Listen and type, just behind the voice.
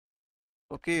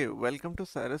Okay, welcome to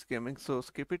Cyrus Gaming. So,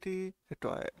 Skibidi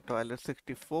Toilet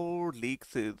 64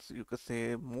 leaks is, you could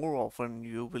say, more often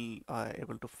you will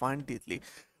able to find these leaks.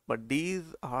 But these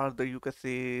are the, you could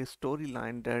say,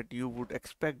 storyline that you would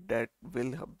expect that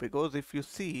will, because if you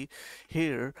see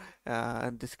here,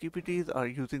 the Skibidis are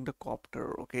using the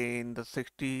copter. Okay, in the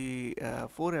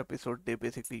 64 episode, they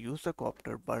basically use the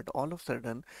copter, but all of a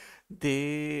sudden,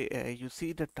 you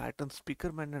see the Titan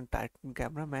speakerman and Titan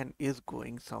cameraman is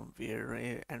going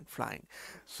somewhere and flying.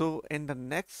 So in the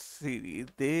next series,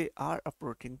 they are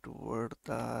approaching toward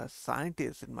the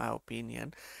scientists, in my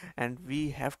opinion, and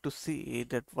we have to see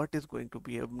that what is going to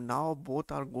be. Now both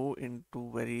are go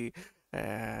into very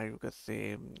you can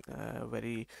say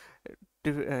very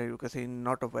you can say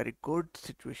not a very good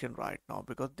situation right now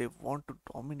because they want to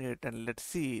dominate. And let's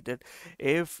see that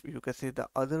if you can say the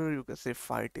other you can say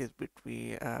fight is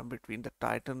between the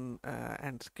Titan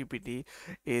and Skibidi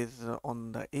is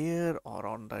on the air or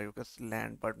on the you can say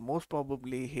land. But most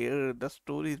probably here the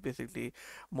story is basically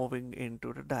moving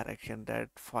into the direction that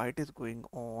fight is going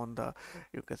on the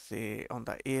you can say on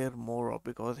the air more of,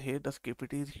 because here the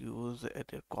Skibidis use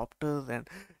helicopters. And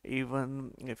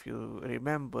even if you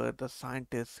remember, the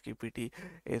scientist KPT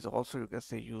is also, you can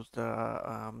say, use the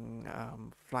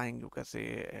flying, you can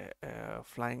say,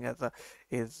 flying as a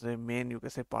is the main, you can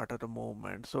say, part of the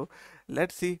movement. So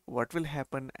let's see what will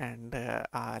happen, and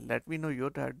let me know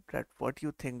your that what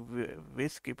you think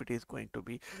which KPT is going to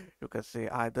be. You can say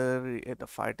either the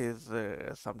fight is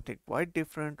something quite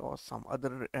different or some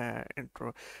other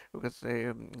intro. You can say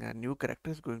a new character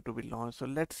is going to be launched. So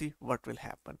let's see what will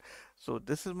happen. So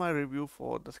this is my review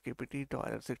for the Skibidi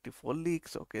Toilet 64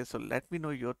 leaks. Okay, so let me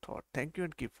know your thought. Thank you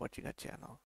and keep watching our channel.